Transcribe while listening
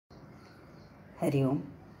हरि ओम।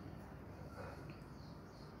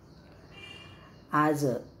 आज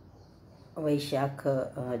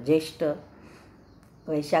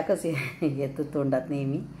वैशाखच येतो तोंडात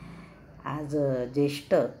नेहमी। आज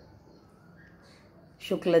ज्येष्ठ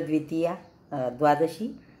शुक्ल द्वितीया द्वादशी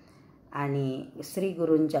आणि श्री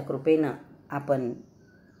गुरूंच्या कृपेनं आपण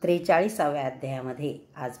 43व्या अध्यायामध्ये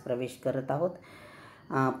आज प्रवेश करत आहोत।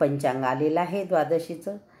 पंचांग आलेलं आहे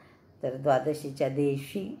द्वादशीचं। तर द्वादशीच्या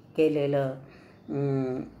दिवशी केलेलं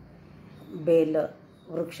बेल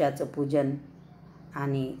वृक्षाचं पूजन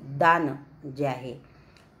आणि दान जे आहे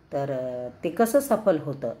तर ते कसं सफल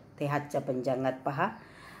होतं ते आजच्या पंचांगात पहा।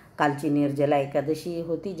 कालची निर्जला एकादशी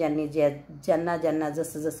होती। ज्यांना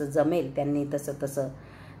जसं जसं जमेल त्यांनी तसं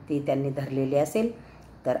ती त्यांनी धरलेली असेल।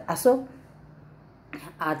 तर असो,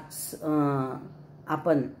 आज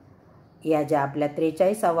आपण या ज्या आपल्या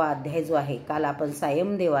 43वा अध्याय जो आहे, काल आपण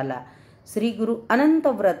सायमदेवाला श्री गुरु अनंत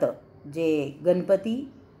व्रत जे गणपती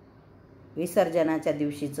विसर्जनाच्या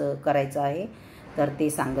दिवशीचं करायचं आहे तर ते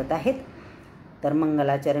सांगत आहेत। तर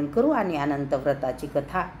मंगलाचरण करू आणि अनंत व्रताची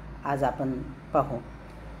कथा आज आपण पाहू।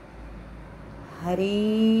 हरी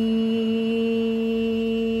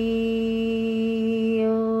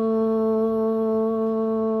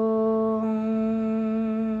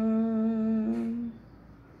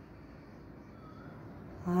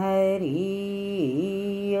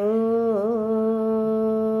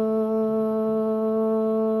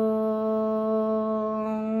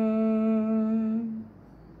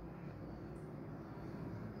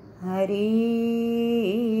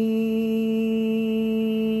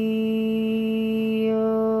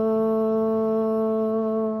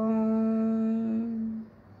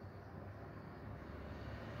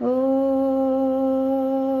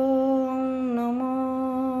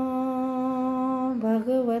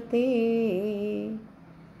भगवते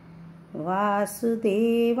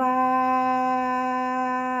वासुदेवाय।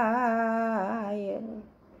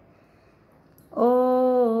 ओम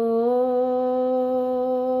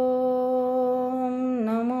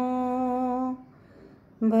नमो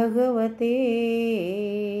भगवते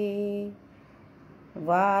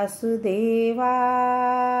वासुदेवाय।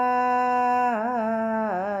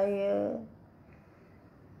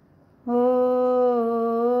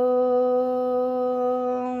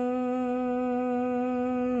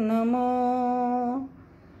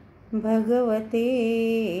 भगवते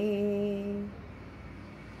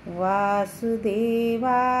वासुदेवाय।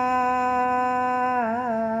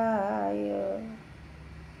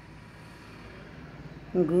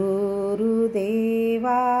 गुरुदेवाय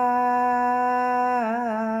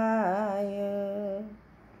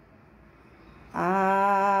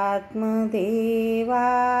आत्मदेवाय।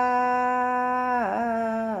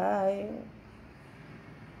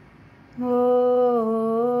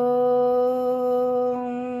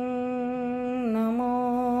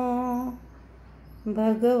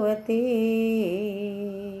 भगवते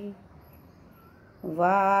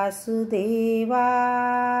वासुदेवाय।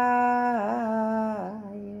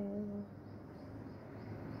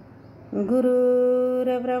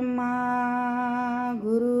 गुरुर्ब्रह्मा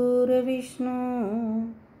गुरुर्विष्णू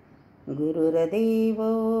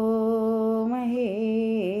गुरुर्देवो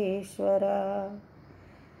महेश्वरा।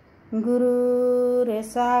 गुरुर्साक्षात्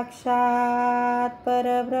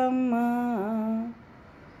परब्रह्म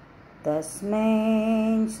तस्मै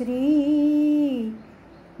श्री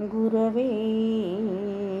गुरवे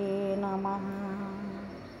नमः।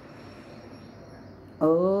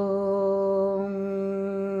 ओम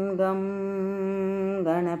गं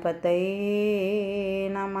गणपतये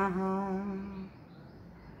नमः।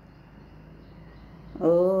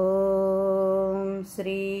 ओम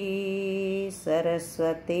श्री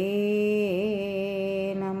सरस्वते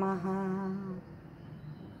नमः।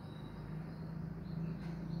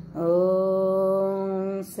 ओम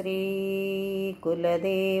श्री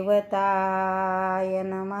कुलदेवताय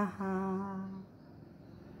नमः।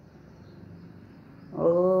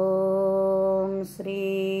 ओम श्री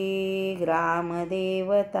ग्रामदेवताय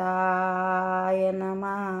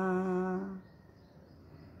नमः।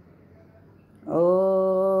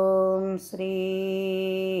 ओम श्री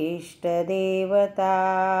इष्टदेवताय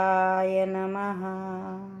नमः।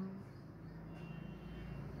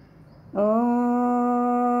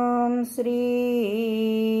 ओम श्री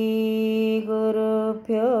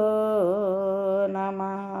गुरुभ्यो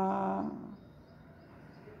नमः।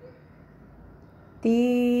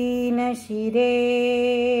 तीन शिरे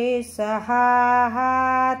सहा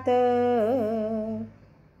हात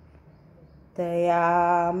तया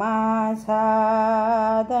माझा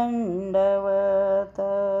दंडवत।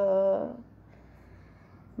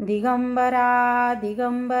 दिगंबरा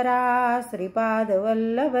दिगंबरा श्रीपाद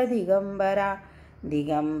वल्लभ दिगंबरा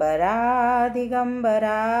दिगंबरा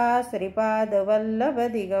दिगंबरा श्रीपाद वल्लभ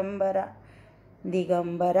दिगंबरा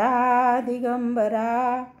दिगंबरा दिगंबरा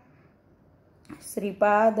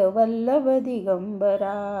श्रीपाद वल्लभ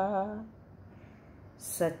दिगंबरा।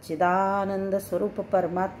 सच्चिदानंद स्वरूप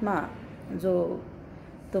परमात्मा जो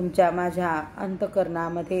तुमच्या माझ्या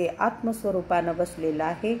अंतकरणामध्ये आत्मस्वरूपानं बसलेला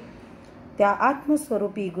आहे, त्या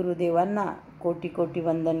आत्मस्वरूपी गुरुदेवांना कोटी कोटी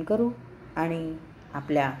वंदन करू आणि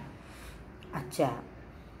आपल्या आजच्या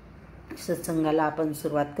सत्संगाला आपण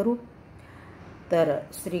सुरुवात करू। तर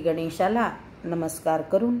श्री गणेशाला नमस्कार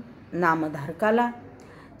करून नामधारकाला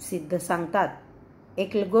सिद्ध सांगतात,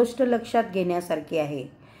 एक गोष्ट लक्षात घेण्यासारखी आहे।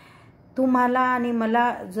 तुम्हाला आणि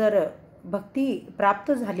मला जर भक्ती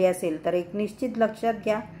प्राप्त झाली असेल तर एक निश्चित लक्षात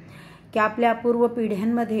घ्या की आपल्या पूर्व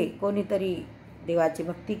पिढ्यांमध्ये कोणीतरी देवाची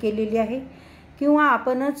भक्ती केलेली आहे किंवा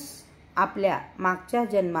आपणच आपल्या मागच्या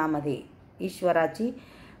जन्मामध्ये ईश्वराची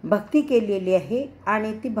भक्ती केलेली आहे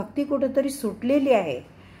आणि ती भक्ती कुठेतरी सुटलेली आहे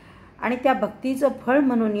आणि त्या भक्तीचं फळ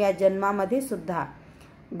म्हणून या जन्मामध्ये सुद्धा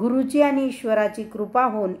गुरुची आणि ईश्वराची कृपा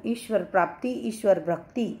होऊन ईश्वर प्राप्ती, ईश्वर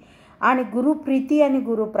भक्ती आणि गुरुप्रीती आणि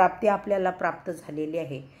गुरुप्राप्ती आपल्याला प्राप्त झालेली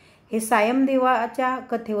आहे। हे सायमदेवाच्या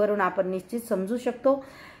कथेवरून आपण निश्चित समजू शकतो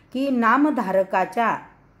की नामधारकाच्या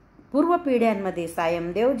पूर्व पिढ्यांमध्ये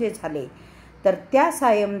सायमदेव जे झाले तर त्या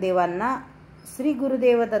सायमदेवांना श्री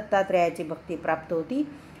गुरुदेव दत्तात्रयाची भक्ती प्राप्त होती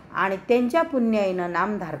आणि त्यांच्या पुण्याईनं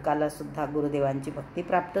नामधारकाला सुद्धा गुरुदेवांची भक्ती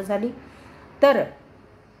प्राप्त झाली। तर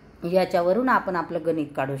याच्यावरून आपण आपलं गणित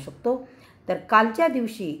काढू शकतो। तर कालच्या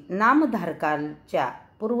दिवशी नामधारकाच्या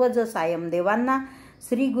पूर्वज सायमदेवांना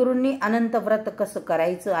श्री गुरूंनी अनंत व्रत कसं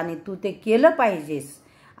करायचं आणि तू ते केलं पाहिजेस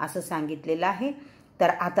असं सांगितलेलं आहे। तर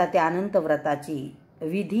आता त्या अनंत व्रताची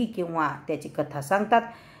विधी किंवा त्याची कथा सांगतात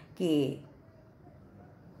की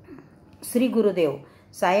श्री गुरुदेव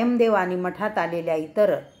सायमदेव आणि मठात आलेल्या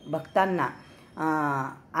इतर भक्तांना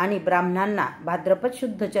आणि ब्राह्मणांना भाद्रपद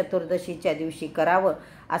शुद्ध चतुर्दशीच्या दिवशी करावं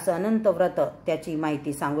असं अनंत व्रत त्याची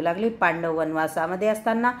माहिती सांगू लागली। पांडव वनवासामध्ये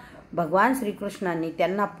असताना भगवान श्रीकृष्णांनी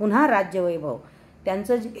त्यांना पुन्हा राज्यवैभव,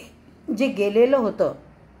 त्यांचं जे गेलेलं होतं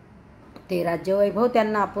ते राज्यवैभव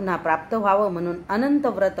त्यांना पुन्हा प्राप्त व्हावं म्हणून अनंत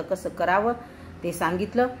व्रत कसं करावं ते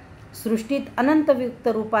सांगितलं। सृष्टीत अनंत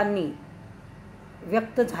रूपांनी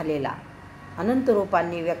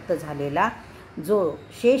व्यक्त झालेला जो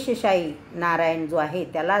शेषशाही नारायण जो आहे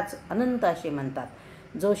त्यालाच अनंत असे म्हणतात।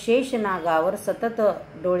 जो शेषनागावर सतत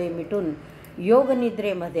डोळे मिटून योग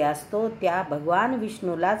निद्रेमध्ये असतो त्या भगवान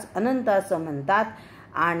विष्णूलाच अनंत असं म्हणतात।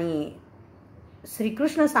 आणि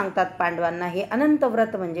श्रीकृष्ण सांगतात पांडवांना, हे अनंत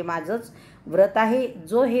व्रत म्हणजे माझंच व्रत आहे,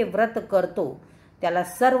 जो हे व्रत करतो त्याला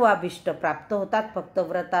सर्व अभिष्ट प्राप्त होतात। फक्त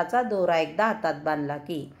व्रताचा दोरा एकदा हातात बांधला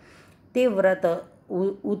की ते व्रत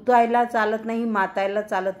उतायला चालत नाही, मातायला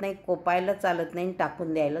चालत नाही, कोपायला चालत नाही,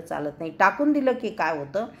 टाकून द्यायला चालत नाही। टाकून दिलं की काय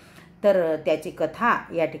होतं तर त्याची कथा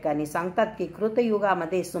या ठिकाणी सांगतात की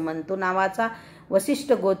कृतयुगामध्ये सुमंतू नावाचा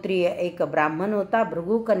वसिष्ठ गोत्रीय एक ब्राह्मण होता।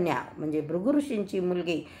 भृगु कन्या म्हणजे भृगु ऋषींची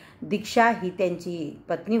मुलगी दीक्षा ही त्यांची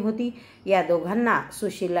पत्नी होती। या दोघांना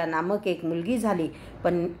सुशीला नामक एक मुलगी झाली,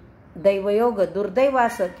 पण दैवयोग दुर्दैव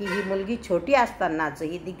असं की ही मुलगी छोटी असतानाच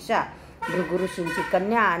ही दीक्षा भृगु ऋषींची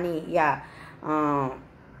कन्या आणि या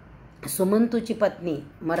सुमंतूची पत्नी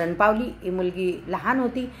मरण पावली। ही मुलगी लहान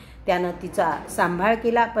होती, त्यानं तिचा सांभाळ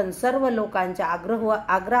केला, पण सर्व लोकांच्या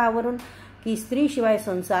आग्रहावरून की स्त्रीशिवाय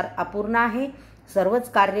संसार अपूर्ण आहे,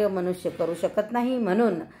 सर्वच कार्य मनुष्य करू शकत नाही,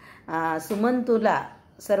 म्हणून सुमंतूला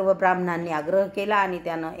सर्व ब्राह्मणांनी आग्रह केला आणि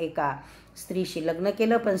त्यानं एका स्त्रीशी लग्न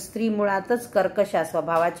केलं। पण स्त्री मुळातच कर्कशा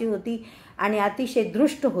स्वभावाची होती आणि अतिशय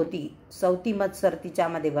दृष्ट होती। सवती मत्सर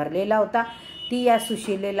तिच्यामध्ये भरलेला होता। ती या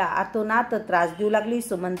सुशीलेला आतोनात त्रास देऊ लागली।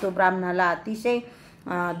 सुमंतू ब्राह्मणाला अतिशय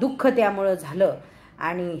दुःख त्यामुळं झालं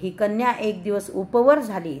आणि ही कन्या एक दिवस उपवर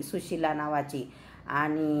झाली सुशीला नावाची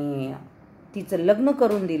आणि तिचं लग्न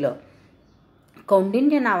करून दिलं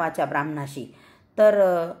कौंडिन्य नावाच्या ब्राह्मणाशी। तर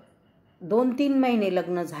 2-3 महिने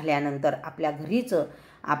लग्न झाल्यानंतर आपल्या घरीच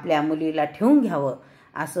आपल्या मुलीला ठेवून घ्यावं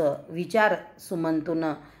असं विचार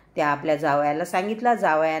सुमंतूनं त्या आपल्या जावयाला सांगितला।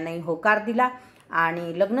 जावयाने होकार दिला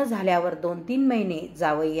आणि लग्न झाल्यावर 2-3 महिने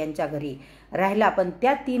जावई यांच्या घरी राहिला। पण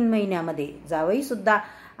त्या 3 महिन्यामध्ये जावई सुद्धा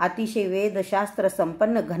अतिशय वेदशास्त्र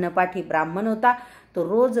संपन्न घनपाठी ब्राह्मण होता। तो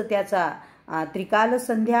रोज त्याचा त्रिकाल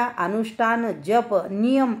संध्या अनुष्ठान जप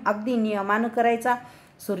नियम अगदी नियमानं करायचा,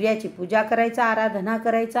 सूर्याची पूजा करायचा, आराधना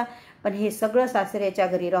करायचा। पण हे सगळं सासऱ्याच्या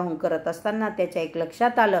घरी राहून करत असताना त्याच्या एक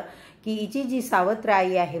लक्षात आलं की हिची जी सावत्र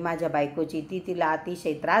आई आहे माझ्या बायकोची, ती तिला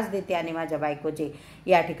अतिशय त्रास देते आणि माझ्या बायकोचे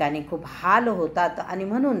या ठिकाणी खूप हाल होतात. आणि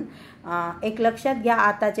म्हणून एक लक्षात घ्या,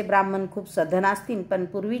 आताचे ब्राह्मण खूप सधन असतील, पण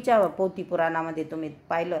पूर्वीच्या पोथी पुराणामध्ये तुम्ही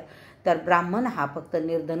पाहिलं तर ब्राह्मण हा फक्त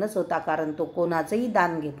निर्धनच होता, कारण तो कोणाचंही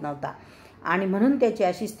दान घेत नव्हता आणि म्हणून त्याची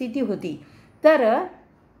अशी स्थिती होती. तर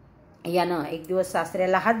यानं एक दिवस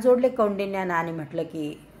सासऱ्याला हात जोडले कौंडिन्यानं आणि म्हटलं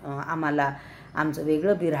की आम्हाला आमचं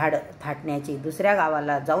वेगळं बिऱ्हाड थाटण्याची, दुसऱ्या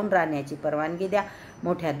गावाला जाऊन राहण्याची परवानगी द्या.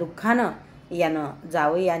 मोठ्या दुःखानं यानं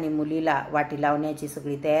जावई आणि मुलीला वाटी लावण्याची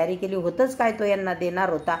सगळी तयारी केली. होतंच काय, तो यांना देणार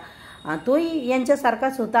होता, तोही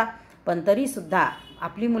यांच्यासारखाच होता, पण तरीसुद्धा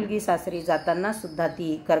आपली मुलगी सासरी जाताना सुद्धा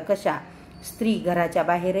ती कर्कशा स्त्री घराच्या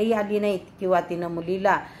बाहेरही आली नाहीत, किंवा तिनं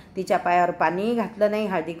मुलीला तिच्या पायावर पाणीही घातलं नाही,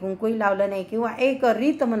 हळदी कुंकूही लावलं नाही, किंवा एक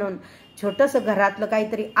रीत म्हणून छोटंसं घरातलं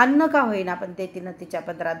काहीतरी अन्न का होईना पण ते तिनं तिच्या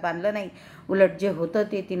पदरात बांधलं नाही. उलट जे होतं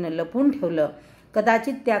ते तिनं लपून ठेवलं.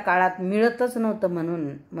 कदाचित त्या काळात मिळतच नव्हतं, म्हणून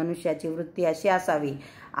मनुष्याची वृत्ती अशी असावी.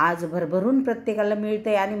 आज भरभरून प्रत्येकाला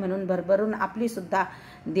मिळते आणि म्हणून भरभरून आपलीसुद्धा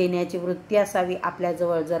देण्याची वृत्ती असावी.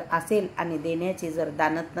 आपल्याजवळ जर असेल आणि देण्याची जर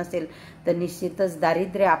दानत नसेल तर निश्चितच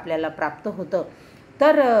दारिद्र्य आपल्याला प्राप्त होतं.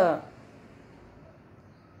 तर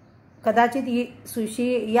कदाचित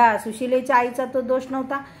या सुशिलेच्या आईचा तो दोष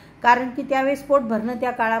नव्हता, कारण की त्यावेळेस पोट भरणं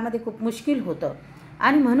त्या काळामध्ये खूप मुश्किल होतं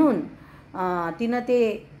आणि म्हणून तिनं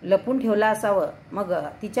ते लपून ठेवलं असावं. मग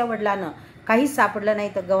तिच्या वडिलांना काहीच सापडलं नाही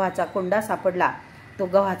तर गव्हाचा कोंडा सापडला. तो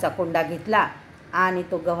गव्हाचा कोंडा घेतला आणि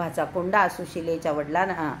तो गव्हाचा कोंडा सुशिलेच्या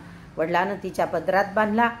वडिलांनं तिच्या पदरात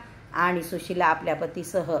बांधला आणि सुशिला आपल्या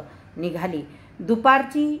पतीसह निघाली.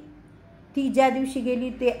 दुपारची ती ज्या दिवशी गेली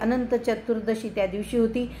ते अनंत चतुर्दशी त्या दिवशी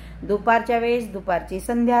होती. दुपारच्या वेळेस दुपारची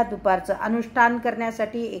संध्या, दुपारचं अनुष्ठान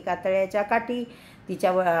करण्यासाठी एका तळ्याच्या काठी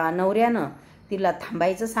तिच्या नवऱ्यानं तिला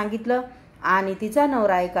थांबायचं सांगितलं आणि तिचा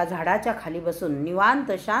नवरा एका झाडाच्या खाली बसून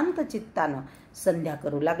निवांत शांत चित्तानं संध्या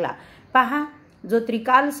करू लागला. पहा, जो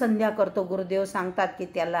त्रिकाल संध्या करतो, गुरुदेव सांगतात की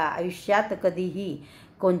त्याला आयुष्यात कधीही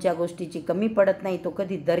कोणत्या गोष्टीची कमी पडत नाही, तो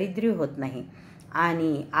कधी दरिद्री होत नाही.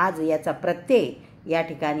 आणि आज याचा प्रत्यय या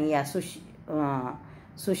ठिकाणी या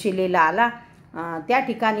सुशिलेला आला. त्या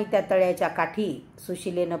ठिकाणी त्या तळ्याच्या काठी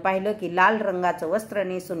सुशिलेनं पाहिलं की लाल रंगाचं वस्त्र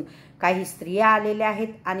नेसून काही स्त्रिया आलेल्या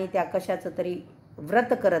आहेत आणि त्या कशाचं तरी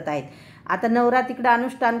व्रत करत आहेत. आता नवरा तिकडं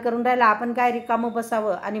अनुष्ठान करून राहिला, आपण काय रिकामं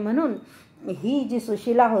बसावं. आणि म्हणून ही जी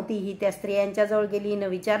सुशिला होती ही त्या स्त्रियांच्या जवळ गेली. हिनं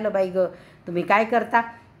विचारलं, बाई ग तुम्ही काय करता?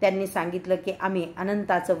 त्यांनी सांगितलं की आम्ही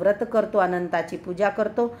अनंताचं व्रत करतो, अनंताची पूजा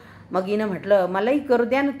करतो. मग हिनं म्हटलं मलाही करू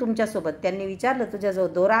द्या ना तुमच्यासोबत. त्यांनी विचारलं तुझ्याजवळ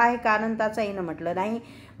दोरा आहे का अनंताचा? हिनं म्हटलं नाही.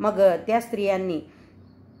 मग त्या स्त्रियांनी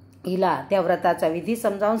हिला त्या व्रताचा विधी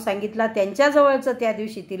समजावून सांगितला. त्यांच्याजवळचं त्या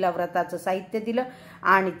दिवशी तिला व्रताचं साहित्य दिलं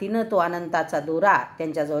आणि तिनं तो अनंताचा दोरा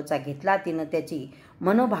त्यांच्याजवळचा घेतला. तिनं त्याची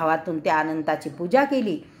मनोभावातून त्या अनंताची पूजा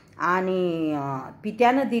केली आणि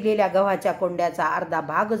पित्यानं दिलेल्या गव्हाच्या कोंड्याचा अर्धा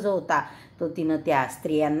भाग जो होता तो तिनं त्या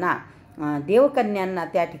स्त्रियांना, देवकन्यांना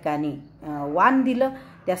त्या ठिकाणी वाण दिलं.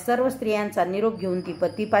 त्या सर्व स्त्रियांचा निरोप घेऊन ती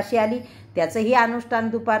पतीपाशी आली. त्याचंही अनुष्ठान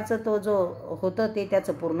दुपारचं तो जो होतं ते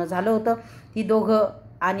त्याचं पूर्ण झालं होतं. ती दोघं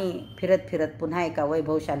आणि फिरत फिरत पुन्हा एका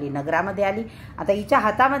वैभवशाली नगरामध्ये आली. आता हिच्या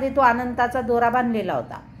हातामध्ये तो अनंताचा दोरा बांधलेला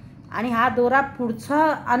होता आणि हा दोरा पुढचा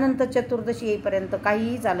अनंत चतुर्दशी येईपर्यंत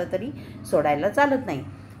काहीही झालं तरी सोडायला चालत नाही.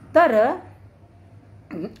 तर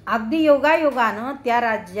अगदी योगायोगानं त्या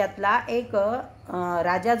राज्यातला एक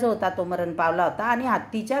राजा जो होता तो मरण पावला होता आणि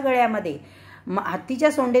हत्तीच्या गळ्यामध्ये हत्तीच्या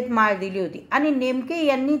सोंडेत माळ दिली होती आणि नेमके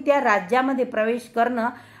यांनी त्या राज्यामध्ये प्रवेश करणं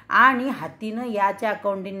आणि हत्तीनं याच्या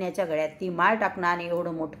कौंडिन्याच्या गळ्यात ती माळ टाकणं आणि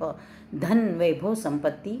एवढं मोठं धन वैभव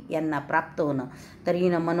संपत्ती यांना प्राप्त होणं. तर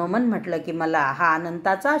हिनं मनोमन म्हटलं की मला हा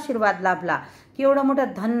अनंताचा आशीर्वाद लाभला की एवढं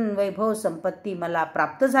मोठं धन वैभव संपत्ती मला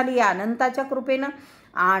प्राप्त झाली या अनंताच्या कृपेनं.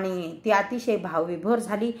 आणि ती अतिशय भावविभोर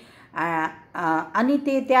झाली आणि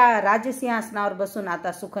ते त्या राजसिंहासनावर बसून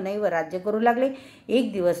आता सुखनैव राज्य करू लागले.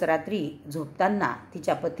 एक दिवस रात्री झोपताना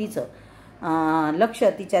तिच्या पतीचं लक्ष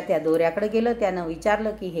तिच्या त्या दोऱ्याकडे गेलं. त्यानं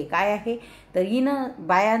विचारलं की हे काय आहे? तर हिनं,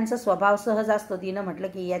 बायांचा स्वभाव सहज असतो, तिनं म्हटलं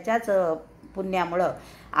की याच्याच पुण्यामुळं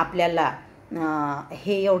आपल्याला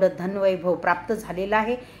हे एवढं धनवैभव प्राप्त झालेलं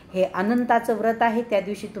आहे. हे अनंताचं व्रत आहे. त्या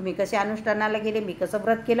दिवशी तुम्ही कसे अनुष्ठानाला गेले, मी कसं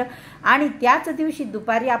व्रत केलं आणि त्याच दिवशी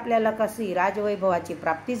दुपारी आपल्याला कशी राजवैभवाची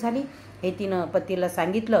प्राप्ती झाली हे तिनं पतीला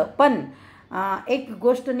सांगितलं. पण एक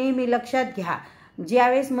गोष्ट नेहमी लक्षात घ्या,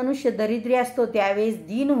 ज्यावेळेस मनुष्य दरिद्री असतो त्यावेळेस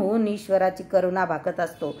दीन होऊन ईश्वराची करुणा भाकत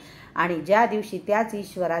असतो आणि ज्या दिवशी त्याच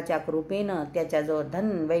ईश्वराच्या कृपेनं त्याच्याजवळ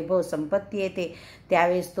धन वैभव संपत्ती येते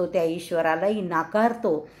त्यावेळेस तो त्या ईश्वरालाही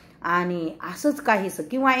नाकारतो आणि असंच काहीसं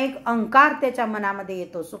किंवा एक अहंकार त्याच्या मनामध्ये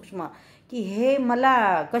येतो सूक्ष्म की हे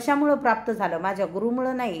मला कशामुळं प्राप्त झालं, माझ्या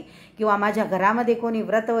गुरुमुळं नाही, किंवा माझ्या घरामध्ये कोणी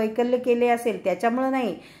व्रत वैकल्य केले असेल त्याच्यामुळं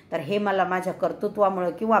नाही, तर हे मला माझ्या कर्तृत्वामुळं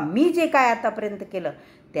किंवा मी जे काय आतापर्यंत केलं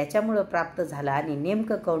त्याच्यामुळं प्राप्त झालं. आणि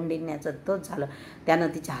नेमकं कौंडिन्याचं तोच झालं. त्यानं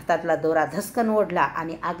तिच्या हातातला दोरा धस्कन ओढला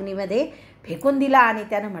आणि अग्नीमध्ये फेकून दिला आणि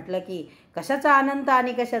त्यानं म्हटलं की कशाचा अनंत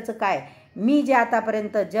आणि कशाचं काय, मी जे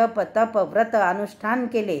आतापर्यंत जप तप व्रत अनुष्ठान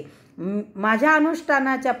केले, माझ्या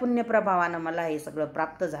अनुष्ठानाच्या पुण्यप्रभावानं मला हे सगळं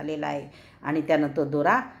प्राप्त झालेलं आहे. आणि त्यानं तो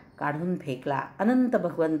दोरा काढून फेकला. अनंत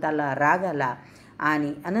भगवंताला राग आला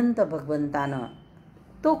आणि अनंत भगवंतानं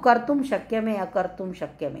तो कर्तुम शक्यमे अकर्तुम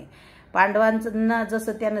शक्यमे, पांडवांना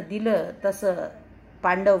जसं त्यानं दिलं तसं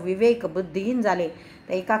पांडव विवेक बुद्धिहीन झाले,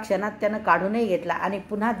 तर एका क्षणात त्यानं काढूनही घेतला आणि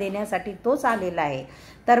पुन्हा देण्यासाठी तोच आलेला आहे.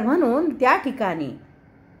 तर म्हणून त्या ठिकाणी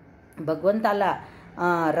भगवंताला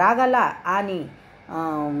राग आला आणि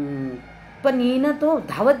पण हिनं तो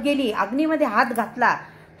धावत गेली, अग्नीमध्ये हात घातला,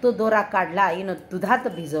 तो दोरा काढला, हिनं दुधात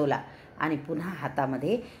भिजवला आणि पुन्हा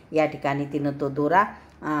हातामध्ये या ठिकाणी तिनं तो दोरा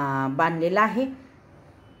बांधलेला आहे.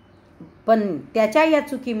 पण त्याच्या या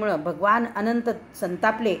चुकीमुळं भगवान अनंत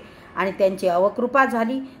संतापले आणि त्यांची अवकृपा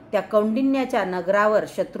झाली. त्या कौंडिन्याच्या नगरावर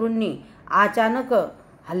शत्रूंनी अचानक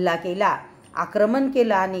हल्ला केला, आक्रमण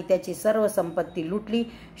केलं आणि त्याची सर्व संपत्ती लुटली.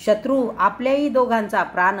 शत्रू आपल्याही दोघांचा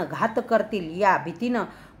प्राणघात करतील या भीतीनं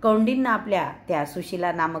कौंडिन्य आपल्या त्या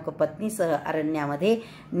सुशीला नामक पत्नीसह अरण्यामध्ये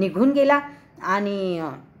निघून गेला. आणि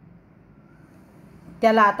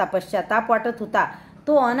त्याला आता पश्चाताप वाटत होता.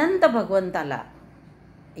 तो अनंत भगवंताला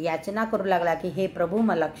याचना करू लागला की हे प्रभू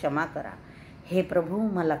मला क्षमा करा, हे प्रभू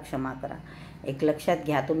मला क्षमा करा. एक लक्षात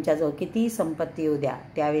घ्या, तुमच्याजवळ कितीही संपत्ती येऊ द्या,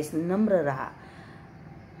 त्यावेळेस नम्र राहा,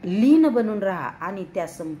 लीन बनून राहा आणि त्या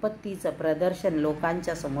संपत्तीचं प्रदर्शन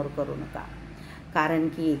लोकांच्या समोर करू नका. कारण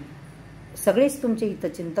की सगळेच तुमचे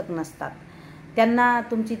हितचिंतक नसतात. त्यांना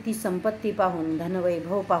तुमची ती संपत्ती पाहून,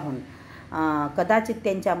 धनवैभव पाहून कदाचित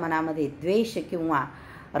त्यांच्या मनामध्ये द्वेष किंवा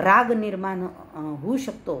राग निर्माण होऊ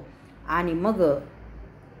शकतो आणि मग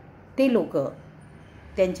ते लोक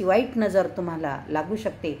त्यांची वाईट नजर तुम्हाला लागू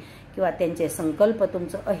शकते किंवा त्यांचे संकल्प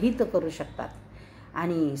तुमचं अहित करू शकतात.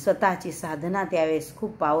 आणि स्वतःची साधना त्यावेळेस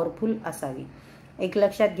खूप पॉवरफुल असावी. एक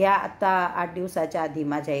लक्षात घ्या, आता 8 दिवसाच्या आधी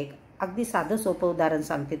माझ्या एक अगदी साधं सोपं उदाहरण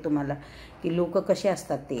सांगते तुम्हाला की लोक कसे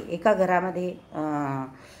असतात ते. एका घरामध्ये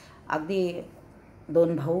अगदी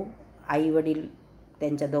 2 भाऊ, आई वडील,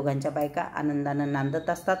 त्यांच्या दोघांच्या बायका आनंदानं नांदत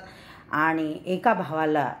असतात आणि एका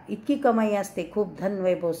भावाला इतकी कमाई असते, खूप धन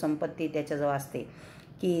वैभव संपत्ती त्याच्याजवळ असते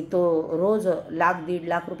की तो रोज 1,00,000-1.5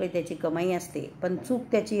 लाख रुपये त्याची कमाई असते. पण चूक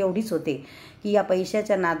त्याची एवढीच होते की या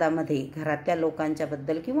पैशाच्या नादामध्ये घरातल्या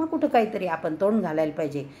लोकांच्याबद्दल किंवा कुठं काहीतरी आपण तोंड घालायला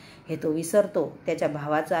पाहिजे हे तो विसरतो. त्याच्या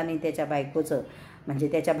भावाचं आणि त्याच्या बायकोचं म्हणजे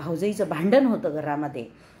त्याच्या भाऊजाईचं भांडण होतं घरामध्ये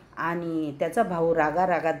आणि त्याचा भाऊ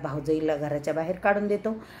रागारागात भाऊजाईला घराच्या बाहेर काढून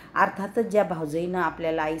देतो. अर्थातच ज्या भाऊजाईनं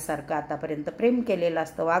आपल्याला आईसारखं आतापर्यंत प्रेम केलेलं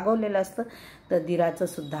असतं, वागवलेलं असतं, तर दिराचं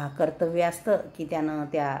सुद्धा कर्तव्य असतं की त्यानं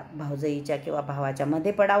त्या भाऊजाईच्या किंवा भावाच्या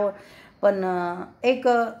मध्ये पडावं. पण एक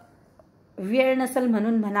वेळ नसेल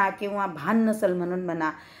म्हणून म्हणा किंवा भान नसेल म्हणून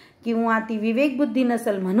म्हणा किंवा ती विवेकबुद्धी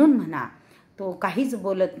नसेल म्हणून म्हणा, तो काहीच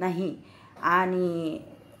बोलत नाही आणि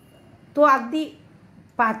तो अगदी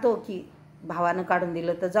पाहतो की भावानं काढून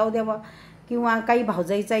दिलं तर जाऊ द्यावा किंवा काही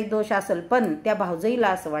भाऊजाईचाही दोष असेल, पण त्या भाऊजाईला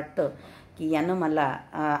असं वाटतं की यानं मला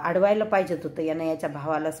अडवायला पाहिजेत होतं, यानं याच्या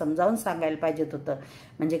भावाला समजावून सांगायला पाहिजेत होतं.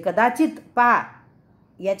 म्हणजे कदाचित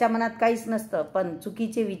याच्या मनात काहीच नसतं, पण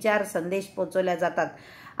चुकीचे विचार संदेश पोचवल्या जातात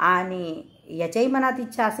आणि याच्याही मनात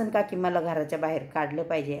इच्छा असेल का की मला घराच्या बाहेर काढलं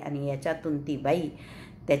पाहिजे. आणि याच्यातून ती बाई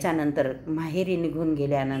त्याच्यानंतर माहेरी निघून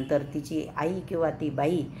गेल्यानंतर तिची आई किंवा ती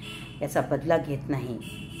बाई याचा बदला घेत नाही,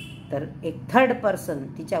 तर एक थर्ड पर्सन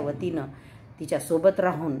तिच्या वतीनं तिच्यासोबत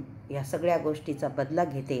राहून या सगळ्या गोष्टीचा बदला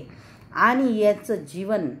घेते आणि याचं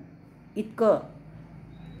जीवन इतकं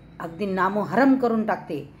अगदी नामोहरम करून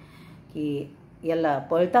टाकते की याला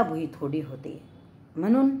पळता भुई थोडी होते.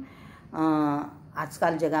 म्हणून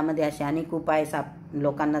आजकाल जगामध्ये असे अनेक उपाय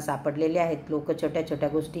लोकांना सापडलेले आहेत. लोक छोट्या छोट्या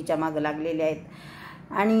गोष्टीच्या मागं लागलेले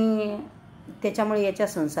आहेत आणि त्याच्यामुळे याच्या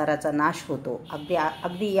संसाराचा नाश होतो.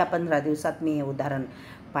 अगदी या 15 दिवसात मी हे उदाहरण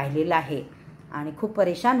पाहिलेलं आहे आणि खूप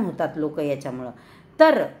परेशान होतात लोक याच्यामुळं.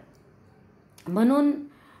 तर म्हणून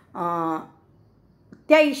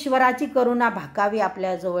त्या ईश्वराची करुणा भाकावी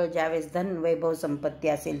आपल्याजवळ ज्यावेळेस धन वैभव संपत्ती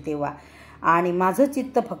असेल तेव्हा. आणि माझं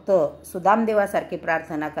चित्त फक्त सुदामदेवासारखी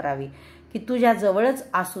प्रार्थना करावी की तुझ्या जवळच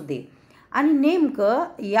असू दे. आणि नेमकं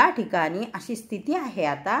या ठिकाणी अशी स्थिती आहे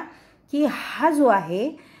आता की हा जो आहे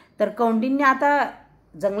तर कौंडिन्य आता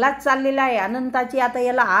जंगलात चाललेला आहे. अनंताची आता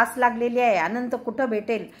याला आस लागलेली आहे. अनंत कुठं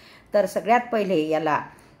भेटेल तर सगळ्यात पहिले याला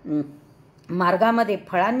मार्गामध्ये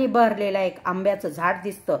फळांनी बहरलेलं एक आंब्याचं झाड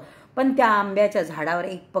दिसतं. पण त्या आंब्याच्या झाडावर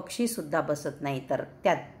एक पक्षीसुद्धा बसत नाही. तर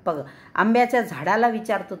त्या आंब्याच्या झाडाला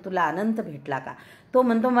विचारतो, तुला अनंत भेटला का? तो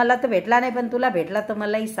म्हणतो, मला तर भेटला नाही, पण तुला भेटला तर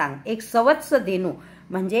मलाही सांग. एक सवत्स धेनू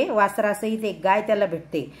म्हणजे वासरासहित एक गाय त्याला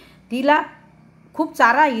भेटते. तिला खूप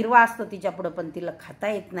चारा हिरवा असतो तिच्यापुढं, पण तिला खाता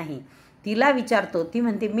येत नाही. तिला विचारतो, ती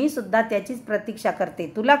म्हणते, मी सुद्धा त्याचीच प्रतीक्षा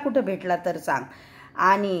करते, तुला कुठं भेटला तर सांग.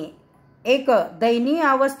 आणि एक दयनीय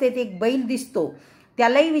अवस्थेत एक बैल दिसतो,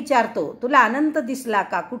 त्यालाही विचारतो, तुला अनंत दिसला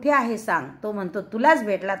का? कुठे आहे सांग. तो म्हणतो, तुलाच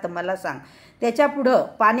भेटला तर मला सांग. त्याच्या पुढं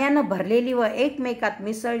पाण्यानं भरलेली व एकमेकात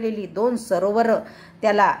मिसळलेली 2 सरोवरं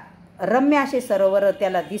त्याला, रम्य असे सरोवरं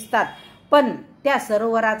त्याला दिसतात. पण त्या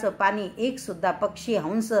सरोवराचं पाणी एक सुद्धा पक्षी,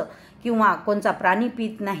 हंस किंवा कोणचा प्राणी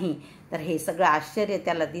पित नाही. तर हे सगळं आश्चर्य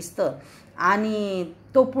त्याला दिसतं आणि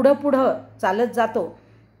तो पुढं चालत जातो.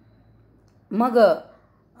 मग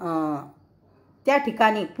त्या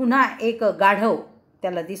ठिकाणी पुन्हा एक गाढव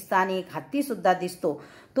त्याला दिसतं आणि एक हत्तीसुद्धा दिसतो.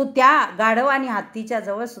 तो त्या गाढव आणि हत्तीच्या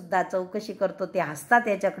जवळ सुद्धा चौकशी करतो. ते हसतात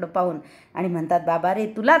याच्याकडे पाहून आणि म्हणतात, बाबा रे,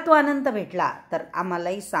 तुला तो अनंत भेटला तर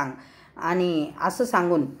आम्हालाही सांग. आणि असं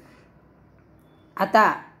सांगून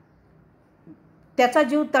आता त्याचा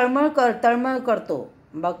जीव तळमळ करतो.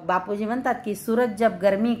 बापूजी म्हणतात की सूरज जब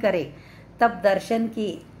गर्मी करे तब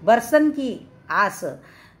बरसन की आस.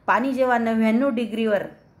 पाणी जेव्हा 99 डिग्रीवर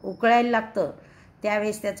उकळायला लागतं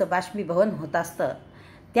त्यावेळेस त्याचं बाष्पीभवन होत असतं.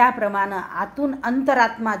 त्याप्रमाणे आतून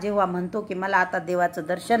अंतरात्मा जेव्हा म्हणतो की मला आता देवाचं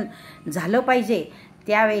दर्शन झालं पाहिजे,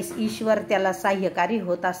 त्यावेळेस ईश्वर त्याला सहाय्यकारी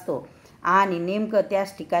होत असतो. आणि नेमकं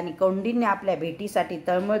त्याच ठिकाणी कौंडिन्य आपल्या भेटीसाठी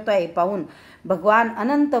तळमळतो आहे पाहून भगवान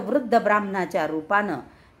अनंत वृद्ध ब्राह्मणाच्या रूपानं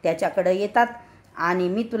त्याच्याकडे येतात आणि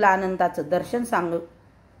मी तुला अनंताचं दर्शन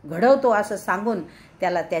घडवतो असं सांगून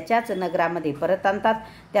त्याला त्याच्याच नगरामध्ये परत आणतात.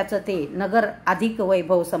 त्याचं ते नगर अधिक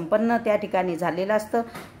वैभव संपन्न त्या ठिकाणी झालेलं असतं.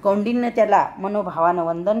 कौंडिन्य त्याला मनोभावानं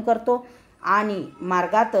वंदन करतो आणि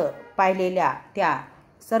मार्गात पाहिलेल्या त्या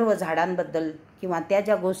सर्व झाडांबद्दल किंवा त्या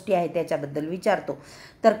ज्या गोष्टी आहेत त्याच्याबद्दल विचारतो.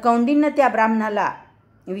 तर कौंडिन्य त्या ब्राह्मणाला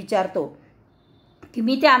विचारतो की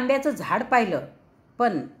मी त्या आंब्याचं झाड पाहिलं,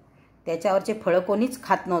 पण त्याच्यावरचे फळं कोणीच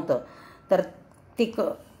खात नव्हतं. तर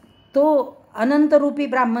तो अनंतरूपी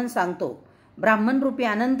ब्राह्मण रूपी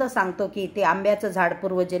अनंत सांगतो की ते आंब्याचं झाड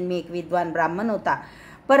पूर्वजन्मी एक विद्वान ब्राह्मण होता,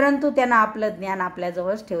 परंतु त्यानं आपलं ज्ञान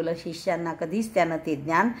आपल्याजवळच ठेवलं. शिष्यांना कधीच त्यानं ते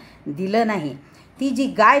ज्ञान दिलं नाही. ती जी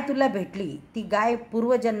गाय तुला भेटली ती गाय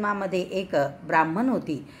पूर्वजन्मामध्ये एक ब्राह्मण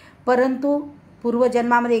होती, परंतु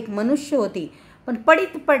पूर्वजन्मामध्ये एक मनुष्य होती. पण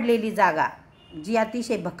पडीत पडलेली जागा जी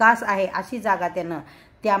अतिशय भकास आहे अशी जागा त्यानं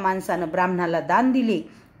त्या माणसानं ब्राह्मणाला दान दिली.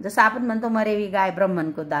 जसं आपण म्हणतो मरेवी गाय ब्राह्मण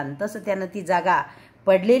को दान, तसं त्यानं ती जागा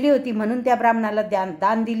पडलेली होती म्हणून त्या ब्राह्मणाला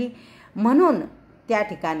दान दिली. म्हणून त्या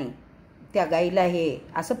ठिकाणी त्या गाईला हे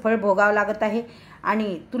असं फळ भोगावं लागत आहे.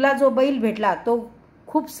 आणि तुला जो बैल भेटला तो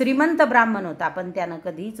खूप श्रीमंत ब्राह्मण होता, पण त्यानं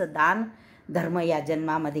कधीच दान धर्म या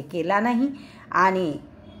जन्मामध्ये केला नाही. आणि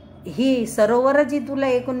ही सरोवर जी तुला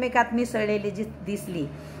एकूणमेकात मिसळलेली जी दिसली,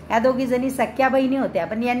 या दोघी जणी सख्या बहिणी होत्या,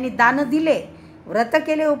 पण यांनी दान दिले, व्रत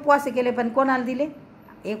केले, उपवास केले, पण कोणाला दिले?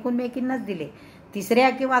 एकूणमेकींनाच दिले. तिसऱ्या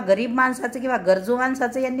किंवा गरीब माणसाचं किंवा गरजू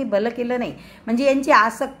माणसाचं यांनी भलं केलं नाही. म्हणजे यांची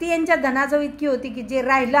आसक्ती यांच्या धनाजवळ इतकी होती की जे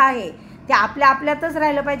राहिलं आहे ते आपल्यातच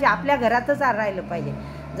राहिलं पाहिजे, आपल्या घरातच राहिलं पाहिजे.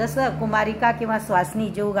 जसं कुमारिका किंवा स्वासनी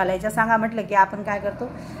जेव घालायच्या सांगा म्हटलं की आपण काय करतो,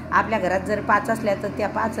 आपल्या घरात जर 5 असल्या तर त्या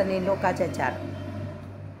 5 आणि लोकाच्या 4,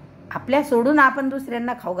 आपल्या सोडून आपण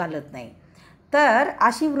दुसऱ्यांना खाऊ घालत नाही. तर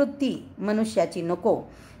अशी वृत्ती मनुष्याची नको.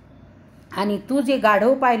 आणि तू जे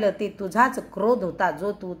गाढव पाहिलं ते तुझाच क्रोध होता,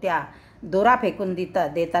 जो तू त्या दोरा फेकून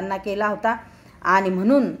देताना केला होता. आणि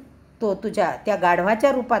म्हणून तो तुझ्या त्या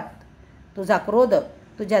गाढवाच्या रूपात तुझा क्रोध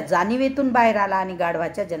तुझ्या जाणीवेतून बाहेर आला आणि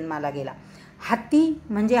गाढवाच्या जन्माला गेला. हत्ती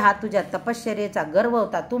म्हणजे हा तुझ्या तपश्चर्येचा गर्व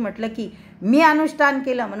होता. तू म्हटलं की मी अनुष्ठान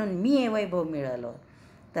केलं म्हणून मी हे वैभव मिळालं.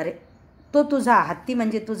 तर तो तुझा हत्ती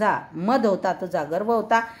म्हणजे तुझा मद होता, तुझा गर्व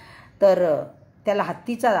होता. तर त्याला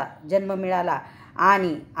हत्तीचा जन्म मिळाला.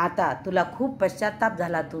 आणि आता तुला खूप पश्चाताप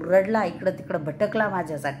झाला, तू रडला, इकडं तिकडं भटकला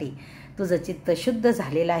माझ्यासाठी. तुझं चित्त शुद्ध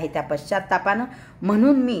झालेलं आहे त्या पश्चातापानं,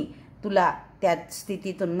 म्हणून मी तुला त्या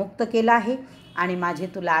स्थितीतून मुक्त केलं आहे आणि माझे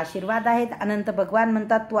तुला आशीर्वाद आहेत. अनंत भगवान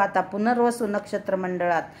म्हणतात, तू आता पुनर्वसू नक्षत्र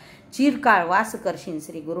मंडळात चिरकाळ वास करशील.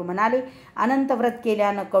 श्री गुरु म्हणाले, अनंत व्रत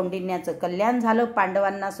केल्यानं कौंडिन्याचं कल्याण झालं,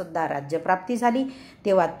 पांडवांना सुद्धा राज्यप्राप्ती झाली.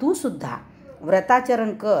 तेव्हा तू सुद्धा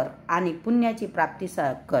व्रताचरण कर आणि पुण्याची प्राप्ती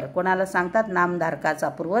कर. कोणाला सांगतात? नामधारकाचा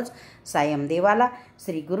पूर्वज सायमदेवाला.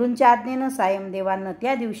 श्री गुरूंच्या आज्ञेनं सायमदेवानं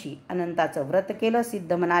त्या दिवशी अनंताचं व्रत केलं.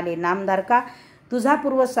 सिद्ध म्हणाले, नामधारका, तुझा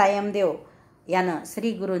पूर्वज सायमदेव यानं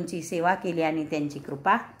श्री गुरूंची सेवा केली आणि त्यांची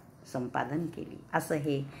कृपा संपादन केली. असं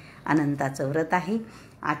हे अनंताचं व्रत आहे.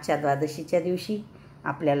 आजच्या द्वादशीच्या दिवशी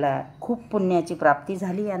आपल्याला खूप पुण्याची प्राप्ती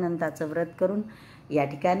झाली आनंदाचं व्रत करून. या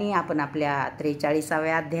ठिकाणी आपण आपल्या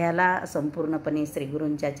 43व्या अध्यायाला संपूर्णपणे श्री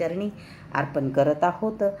गुरूंच्या चरणी अर्पण करत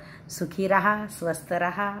आहोत. सुखी राहा, स्वस्थ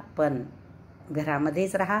राहा, पण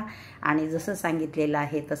घरामध्येच राहा आणि जसं सांगितलेलं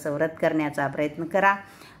आहे तसं व्रत करण्याचा प्रयत्न करा.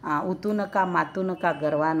 उतू नका, मातू नका,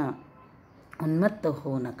 गर्वानं उन्मत्त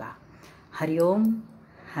होऊ नका. हरिओम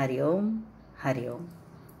हरिओम हरिओम.